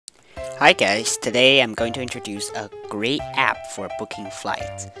Hi guys, today I'm going to introduce a great app for booking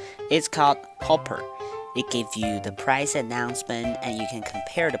flights. It's called Hopper. It gives you the price announcement and you can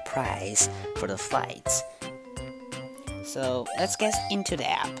compare the price for the flights. So let's get into the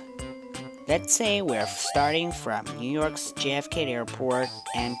app. Let's say we're starting from New York's JFK Airport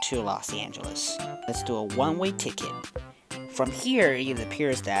and to Los Angeles. Let's do a one-way ticket. From here, it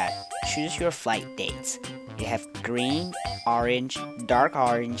appears that choose your flight dates. You have green, orange, dark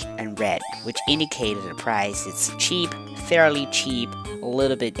orange, and red, which indicate that the price is cheap, fairly cheap, a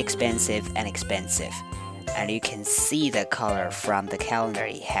little bit expensive, and expensive. And you can see the color from the calendar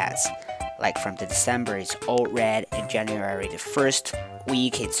it has. Like from the December, it's all red, and January, the first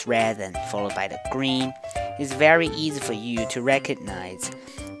week, it's red, and followed by the green. It's very easy for you to recognize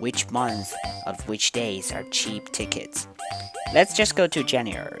which month of which days are cheap tickets. Let's just go to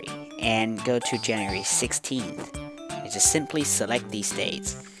January and go to January 16th. You just simply select these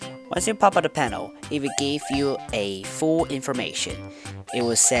dates. Once you pop out the panel, it will give you a full information. It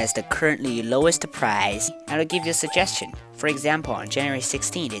will says the currently lowest price and it'll give you a suggestion. For example, on January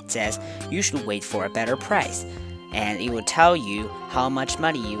 16th, it says you should wait for a better price. And it will tell you how much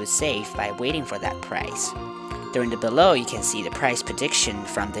money you would save by waiting for that price. During the below, you can see the price prediction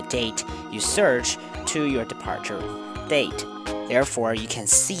from the date you search to your departure date. Therefore, you can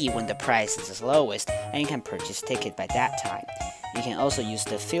see when the price is the lowest and you can purchase ticket by that time. You can also use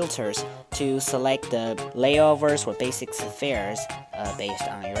the filters to select the layovers or basic fares based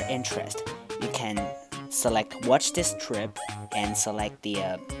on your interest. You can select watch this trip and select the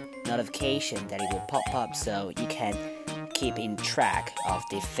notification that it will pop up so you can keep in track of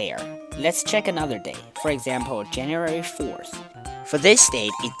the fare. Let's check another day. For example, January 4th. For this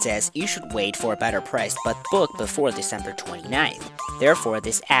date, it says you should wait for a better price but book before December 29th. Therefore,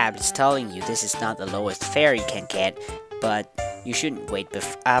 this app is telling you this is not the lowest fare you can get, but you shouldn't wait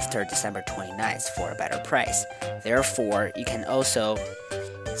after December 29th for a better price. Therefore, you can also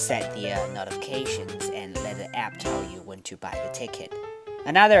set the notifications and let the app tell you when to buy the ticket.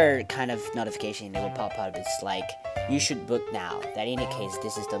 Another kind of notification that will pop up is like, you should book now. That indicates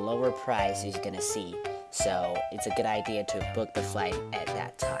this is the lower price you're gonna see. So it's a good idea to book the flight at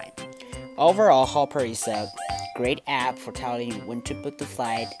that time. Overall, Hopper is a great app for telling you when to book the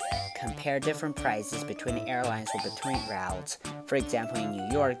flight, compare different prices between airlines or between routes. For example, in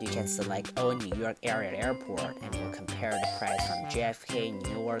New York, you can select New York area airport and it will compare the price from JFK,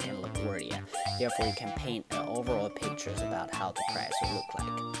 New York, and LaGuardia. Therefore, you can paint an overall pictures about how the price will look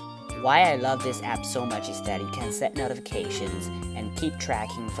like. Why I love this app so much is that you can set notifications and keep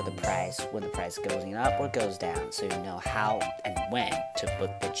tracking for the price when the price goes up or goes down, so you know how and when to book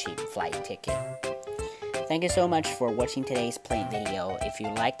the cheap flight ticket. Thank you so much for watching today's plain video. If you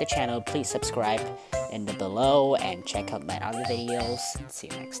like the channel, please subscribe in the below and check out my other videos. See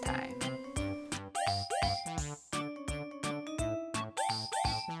you next time.